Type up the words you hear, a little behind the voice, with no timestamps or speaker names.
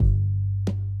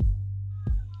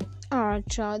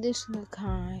Alright, y'all, this is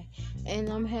Nakai, and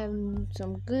I'm having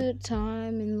some good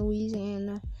time in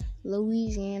Louisiana,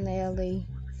 LA.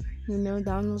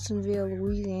 Donaldsonville,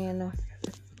 Louisiana.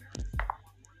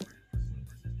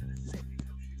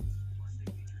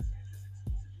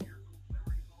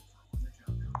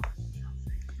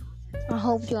 I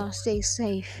hope y'all stay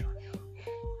safe.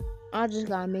 I just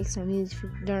gotta make some music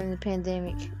during the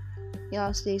pandemic.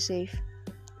 Y'all stay safe.